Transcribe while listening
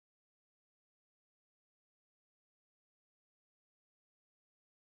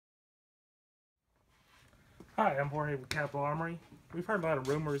Hi, I'm Jorge with Capital Armory. We've heard a lot of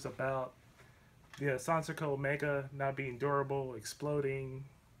rumors about the SilencerCo Omega not being durable, exploding,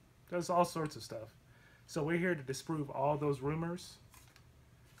 does all sorts of stuff. So we're here to disprove all those rumors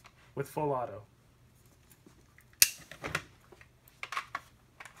with full auto.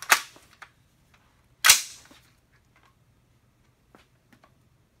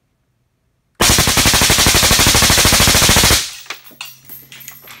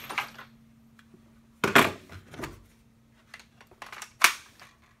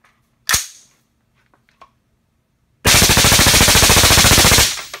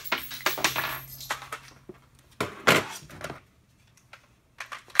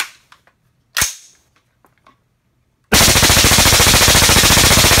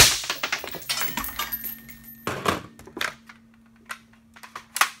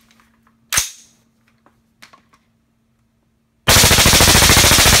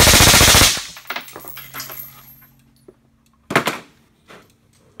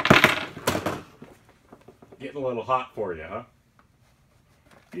 Getting a little hot for you, huh?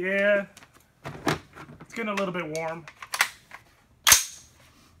 Yeah, it's getting a little bit warm.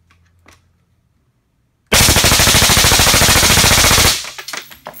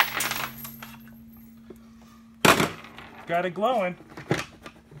 Got it glowing.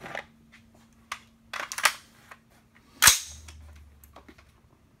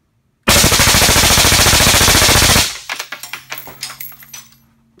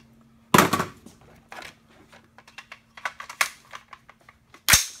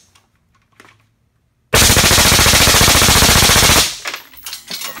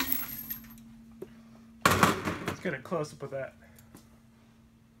 Let's get a close-up of that.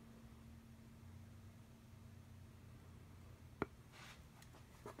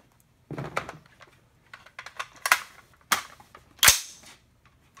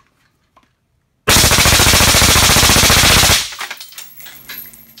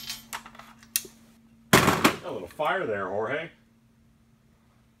 A little fire there, Jorge.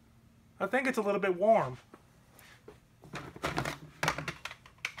 I think it's a little bit warm.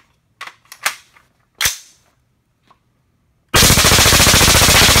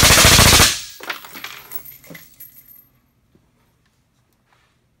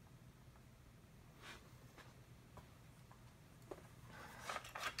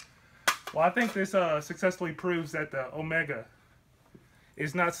 Well, I think this successfully proves that the Omega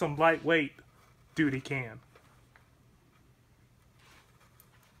is not some lightweight duty can.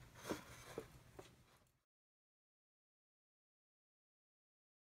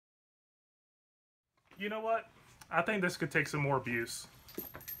 You know what? I think this could take some more abuse.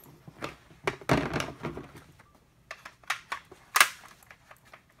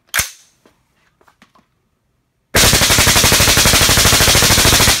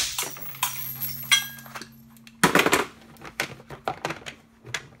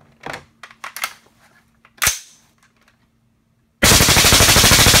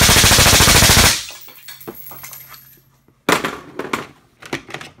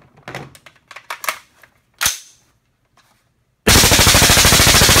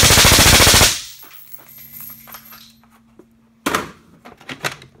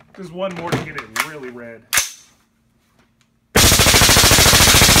 There's one more to get it really red.